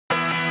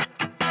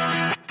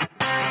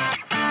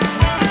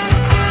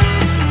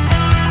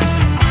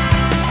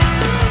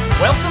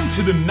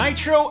to the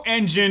Nitro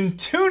engine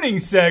tuning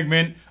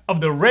segment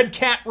of the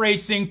Redcat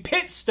Racing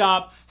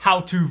Pitstop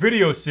how-to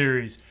video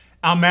series.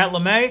 I'm Matt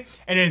LeMay,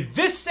 and in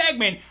this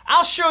segment,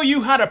 I'll show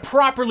you how to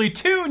properly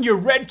tune your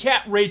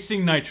Redcat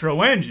Racing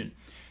Nitro engine.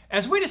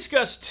 As we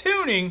discuss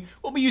tuning,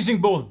 we'll be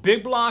using both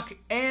big block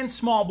and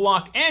small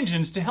block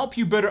engines to help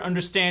you better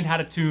understand how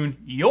to tune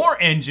your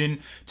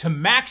engine to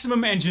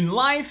maximum engine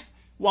life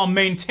while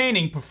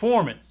maintaining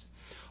performance.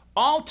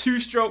 All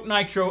two-stroke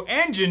Nitro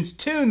engines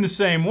tune the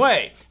same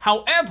way.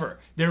 However,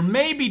 there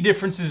may be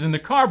differences in the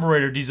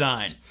carburetor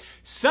design.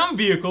 Some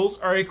vehicles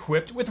are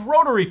equipped with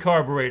rotary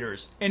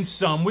carburetors and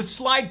some with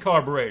slide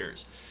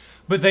carburetors.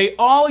 But they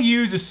all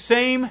use the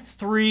same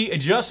three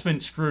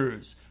adjustment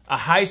screws: a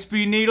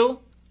high-speed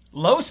needle,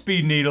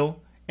 low-speed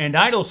needle, and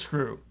idle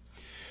screw.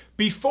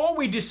 Before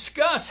we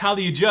discuss how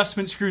the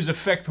adjustment screws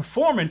affect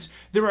performance,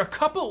 there are a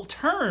couple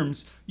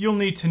terms you'll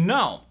need to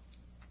know.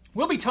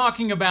 We'll be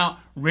talking about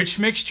rich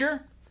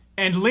mixture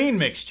and lean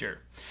mixture.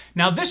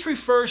 Now this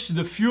refers to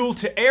the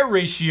fuel-to-air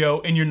ratio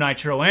in your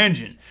Nitro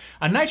engine.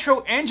 A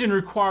Nitro engine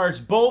requires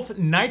both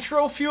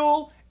nitro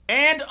fuel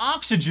and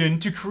oxygen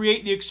to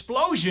create the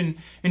explosion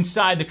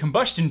inside the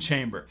combustion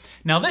chamber.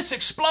 Now this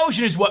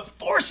explosion is what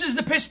forces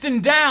the piston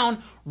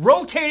down,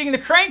 rotating the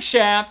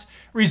crankshaft,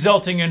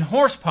 resulting in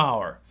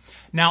horsepower.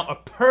 Now a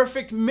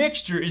perfect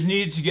mixture is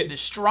needed to get the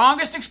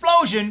strongest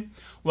explosion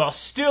while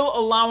still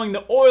allowing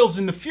the oils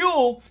in the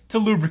fuel to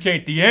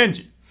lubricate the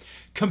engine.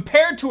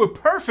 Compared to a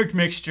perfect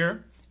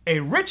mixture, a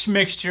rich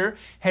mixture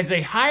has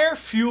a higher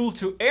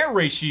fuel-to-air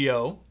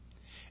ratio,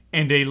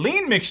 and a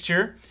lean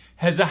mixture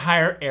has a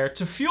higher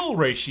air-to-fuel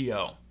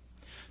ratio.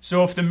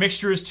 So if the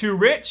mixture is too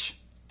rich,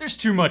 there's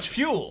too much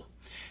fuel.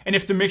 And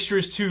if the mixture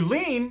is too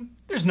lean,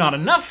 there's not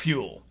enough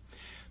fuel.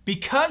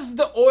 Because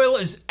the oil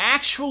is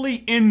actually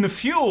in the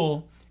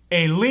fuel,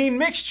 a lean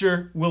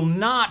mixture will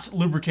not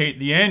lubricate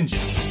the engine.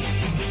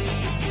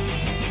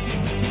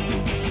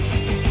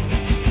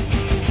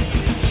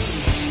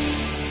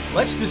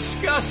 Let's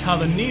discuss how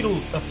the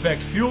needles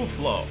affect fuel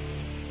flow.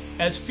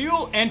 As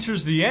fuel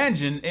enters the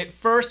engine, it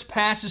first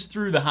passes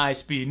through the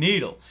high-speed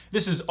needle.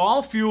 This is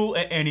all fuel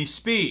at any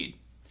speed.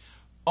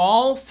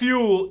 All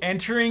fuel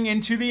entering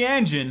into the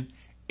engine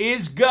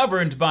is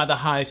governed by the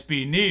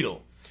high-speed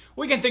needle.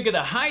 We can think of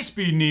the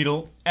high-speed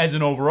needle as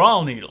an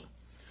overall needle.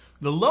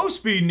 The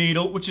low-speed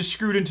needle, which is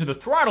screwed into the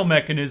throttle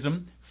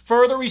mechanism,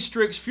 further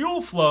restricts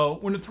fuel flow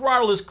when the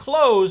throttle is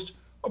closed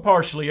or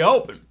partially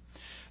open.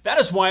 That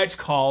is why it's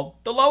called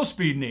the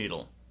low-speed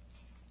needle.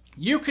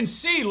 You can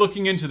see,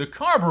 looking into the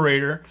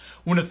carburetor,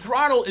 when the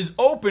throttle is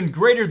open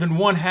greater than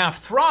 1/2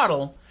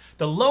 throttle,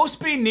 the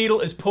low-speed needle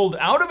is pulled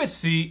out of its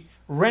seat,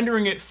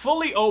 rendering it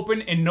fully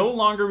open and no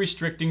longer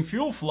restricting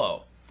fuel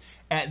flow.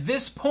 At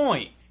this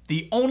point,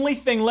 the only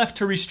thing left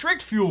to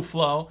restrict fuel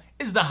flow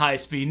is the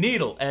high-speed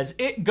needle, as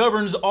it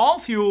governs all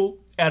fuel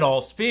at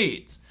all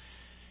speeds.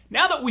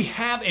 Now that we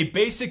have a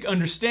basic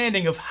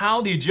understanding of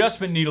how the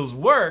adjustment needles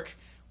work,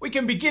 we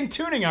can begin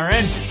tuning our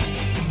engine.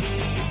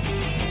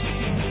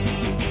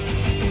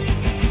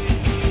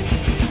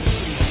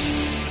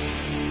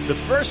 The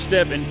first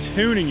step in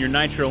tuning your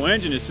Nitro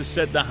engine is to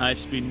set the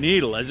high-speed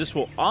needle, as this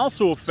will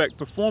also affect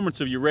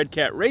performance of your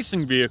Redcat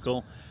Racing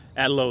vehicle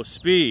at low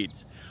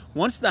speeds.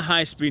 Once the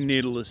high-speed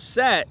needle is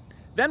set,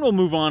 then we'll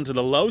move on to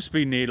the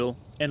low-speed needle,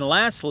 and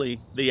lastly,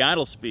 the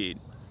idle speed.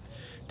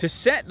 To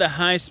set the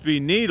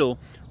high-speed needle,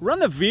 run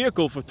the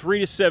vehicle for 3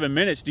 to 7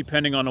 minutes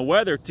depending on the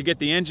weather to get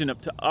the engine up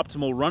to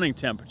optimal running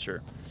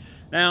temperature.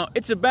 Now,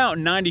 it's about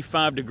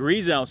 95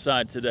 degrees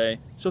outside today,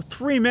 so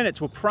 3 minutes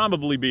will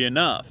probably be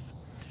enough.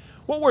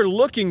 What we're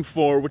looking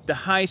for with the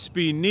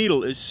high-speed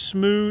needle is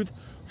smooth,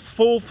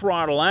 full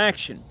throttle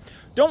action.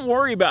 Don't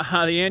worry about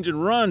how the engine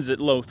runs at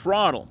low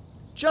throttle,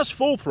 just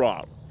full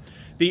throttle.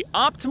 The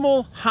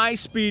optimal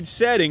high-speed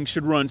setting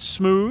should run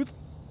smooth,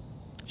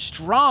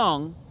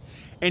 strong,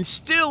 and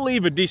still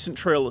leave a decent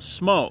trail of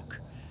smoke.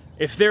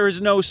 If there is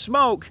no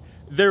smoke,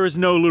 there is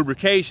no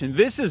lubrication.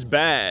 This is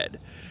bad.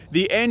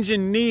 The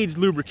engine needs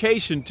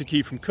lubrication to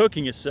keep from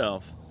cooking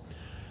itself.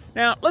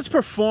 Now, let's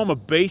perform a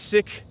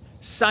basic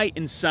sight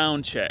and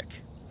sound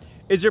check.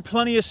 Is there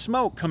plenty of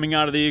smoke coming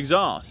out of the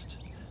exhaust?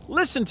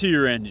 Listen to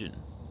your engine.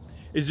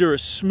 Is there a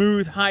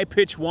smooth,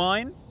 high-pitched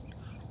whine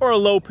or a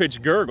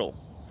low-pitched gurgle?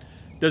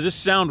 Does it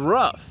sound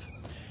rough?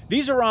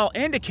 These are all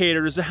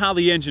indicators of how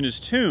the engine is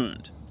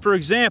tuned. For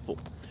example,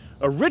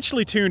 a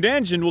richly tuned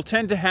engine will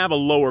tend to have a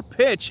lower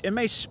pitch and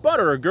may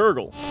sputter or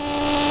gurgle.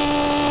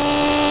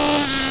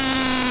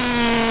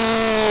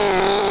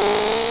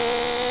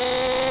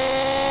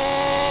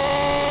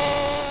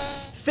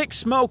 Thick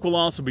smoke will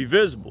also be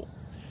visible.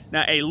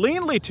 Now, a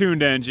leanly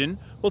tuned engine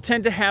will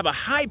tend to have a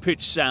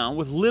high-pitched sound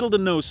with little to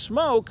no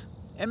smoke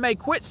and may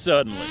quit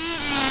suddenly.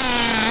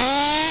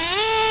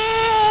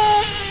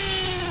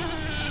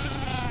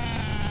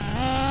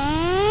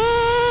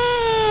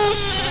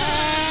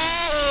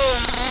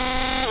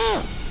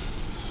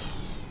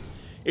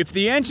 If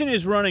the engine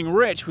is running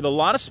rich with a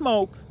lot of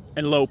smoke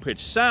and low-pitched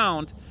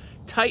sound,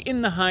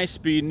 tighten the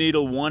high-speed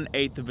needle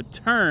 1/8 of a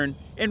turn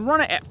and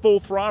run it at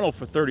full throttle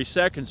for 30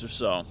 seconds or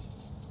so.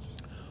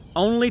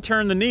 Only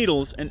turn the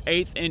needles in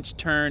 1/8 inch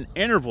turn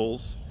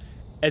intervals,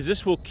 as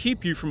this will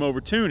keep you from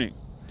over-tuning.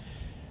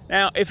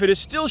 Now, if it is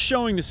still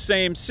showing the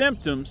same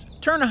symptoms,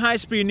 turn the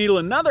high-speed needle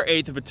another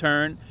 1/8 of a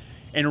turn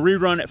and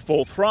rerun at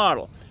full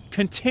throttle.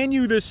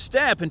 Continue this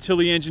step until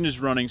the engine is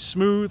running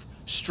smooth,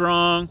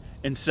 strong,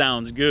 and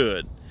sounds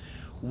good.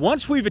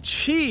 Once we've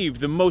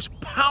achieved the most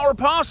power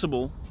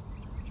possible,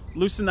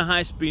 loosen the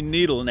high-speed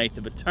needle an 1/8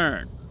 of a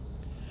turn.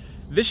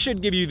 This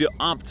should give you the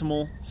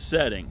optimal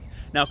setting.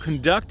 Now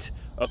conduct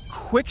a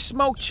quick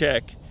smoke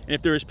check, and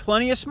if there is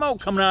plenty of smoke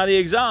coming out of the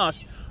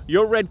exhaust,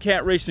 your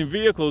Redcat Racing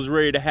vehicle is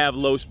ready to have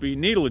low-speed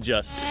needle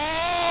adjusted.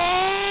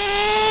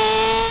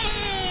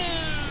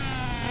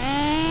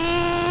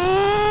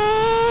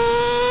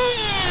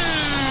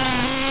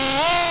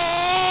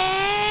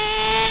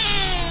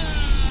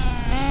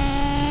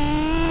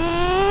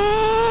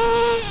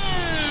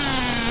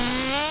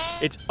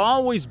 It's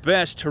always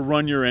best to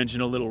run your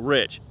engine a little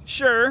rich.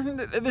 Sure,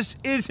 this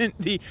isn't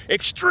the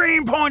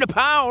extreme point of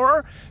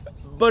power,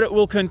 but it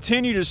will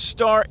continue to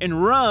start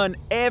and run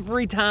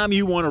every time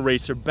you want to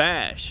race or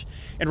bash.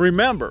 And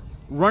remember,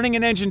 running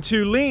an engine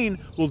too lean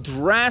will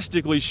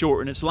drastically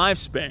shorten its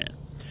lifespan.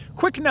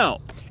 Quick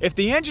note, if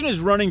the engine is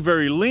running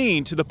very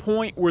lean to the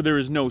point where there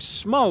is no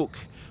smoke,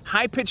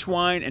 high-pitched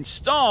whine, and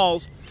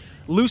stalls,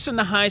 loosen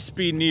the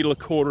high-speed needle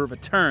 1/4 of a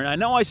turn. I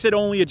know I said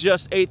only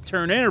adjust 1/8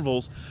 turn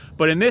intervals,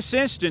 but in this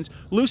instance,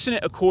 loosen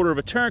it 1/4 of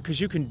a turn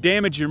because you can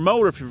damage your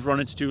motor if your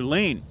running's too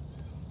lean.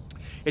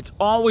 It's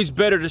always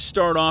better to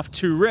start off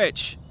too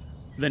rich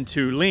than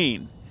too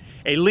lean.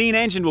 A lean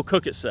engine will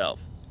cook itself.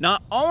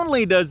 Not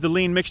only does the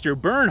lean mixture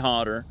burn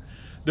hotter,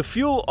 the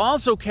fuel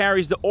also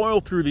carries the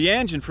oil through the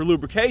engine for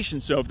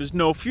lubrication, so if there's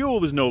no fuel,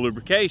 there's no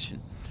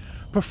lubrication.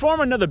 Perform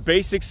another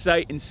basic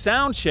sight and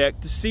sound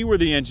check to see where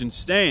the engine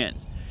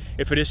stands.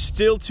 If it is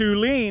still too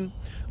lean,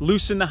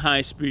 loosen the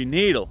high-speed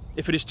needle.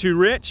 If it is too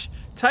rich,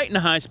 tighten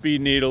the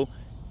high-speed needle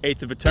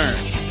 1/8 of a turn.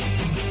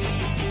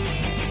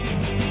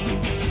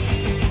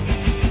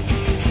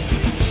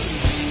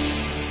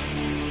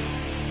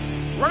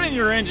 Running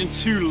your engine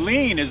too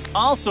lean is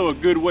also a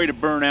good way to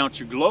burn out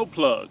your glow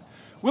plug.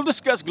 We'll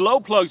discuss glow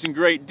plugs in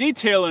great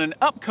detail in an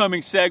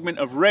upcoming segment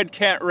of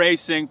Redcat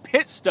Racing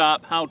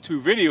Pitstop how-to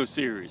video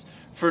series.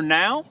 For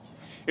now,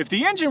 if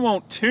the engine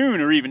won't tune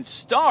or even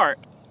start,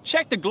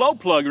 check the glow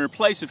plug and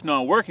replace if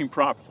not working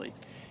properly.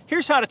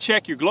 Here's how to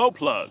check your glow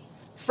plug.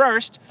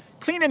 First,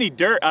 clean any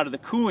dirt out of the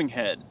cooling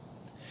head.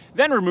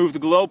 Then remove the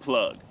glow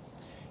plug.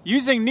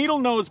 Using needle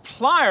nose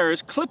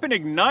pliers, clip an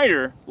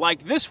igniter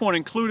like this one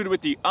included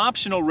with the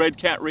optional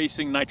Redcat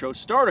Racing Nitro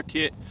starter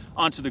kit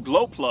onto the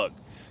glow plug.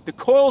 The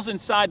coils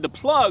inside the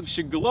plug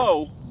should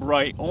glow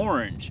bright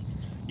orange.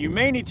 You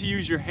may need to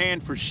use your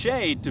hand for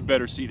shade to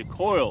better see the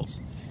coils.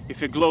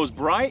 If it glows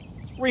bright,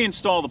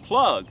 reinstall the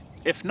plug.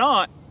 If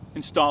not,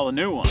 install a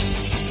new one.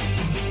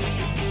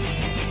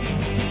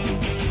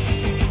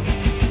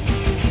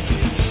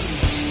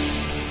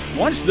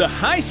 Once the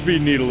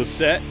high-speed needle is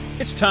set,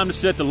 it's time to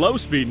set the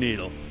low-speed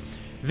needle.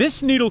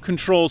 This needle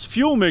controls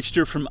fuel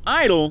mixture from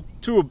idle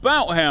to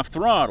about half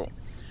throttle.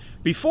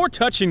 Before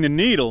touching the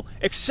needle,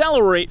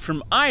 accelerate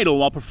from idle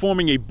while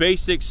performing a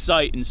basic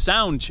sight and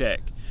sound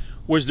check.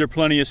 Was there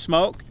plenty of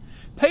smoke?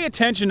 Pay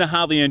attention to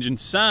how the engine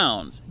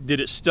sounds. Did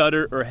it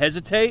stutter or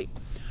hesitate?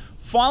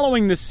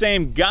 Following the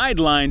same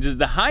guidelines as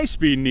the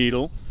high-speed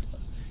needle,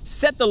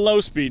 set the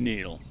low-speed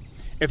needle.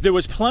 If there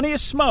was plenty of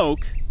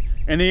smoke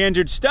and the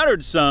engine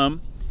stuttered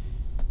some,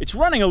 it's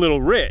running a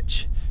little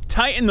rich.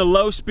 Tighten the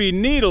low-speed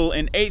needle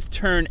in 1/8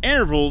 turn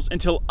intervals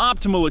until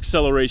optimal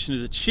acceleration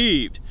is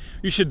achieved.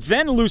 You should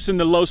then loosen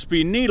the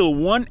low-speed needle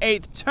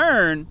 1/8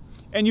 turn,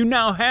 and you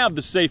now have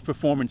the safe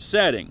performance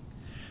setting.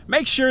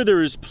 Make sure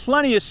there is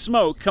plenty of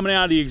smoke coming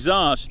out of the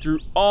exhaust through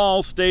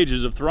all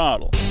stages of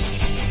throttle.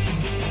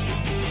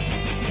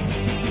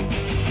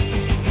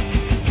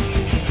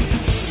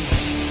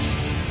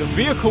 The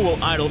vehicle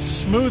will idle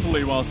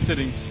smoothly while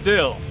sitting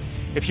still.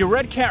 If your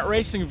Redcat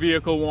Racing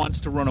vehicle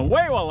wants to run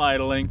away while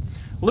idling,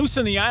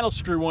 loosen the idle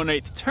screw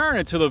 1/8 turn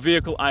until the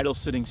vehicle idles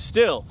sitting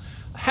still.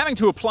 Having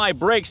to apply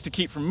brakes to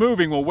keep from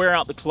moving will wear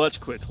out the clutch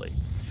quickly.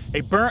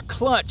 A burnt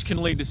clutch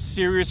can lead to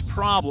serious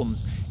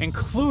problems,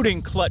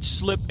 including clutch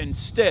slip and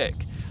stick.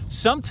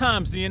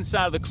 Sometimes the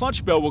inside of the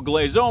clutch bell will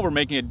glaze over,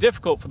 making it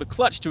difficult for the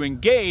clutch to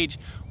engage,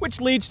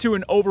 which leads to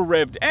an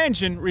over-revved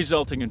engine,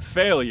 resulting in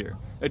failure.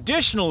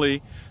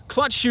 Additionally,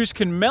 clutch shoes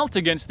can melt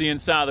against the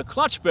inside of the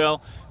clutch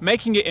bell,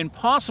 making it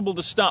impossible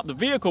to stop the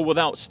vehicle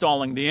without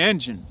stalling the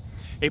engine.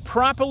 A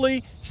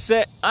properly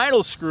set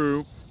idle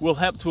screw will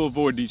help to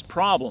avoid these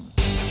problems.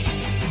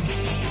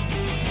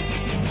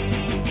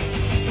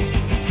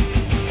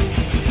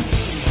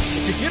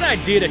 It's a good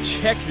idea to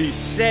check these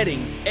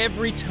settings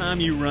every time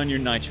you run your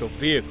Nitro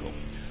vehicle.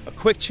 A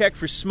quick check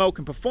for smoke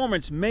and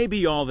performance may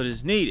be all that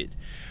is needed.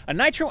 A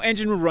Nitro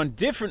engine will run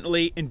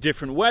differently in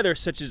different weather,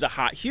 such as a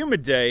hot,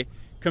 humid day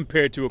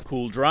compared to a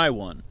cool, dry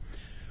one.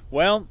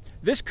 Well,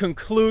 this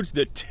concludes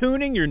the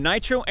Tuning Your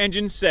Nitro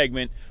Engine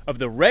segment of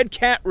the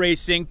Redcat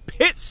Racing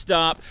Pit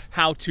Stop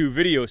How-To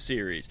video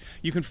series.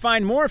 You can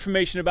find more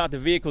information about the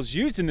vehicles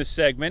used in this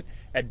segment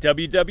at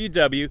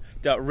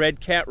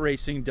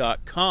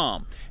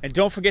www.redcatracing.com. And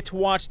don't forget to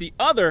watch the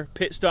other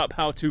Pit Stop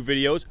How-To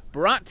videos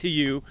brought to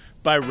you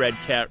by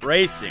Redcat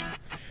Racing.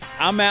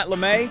 I'm Matt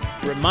LeMay,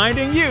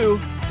 reminding you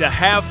to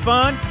have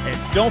fun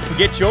and don't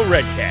forget your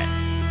Redcat.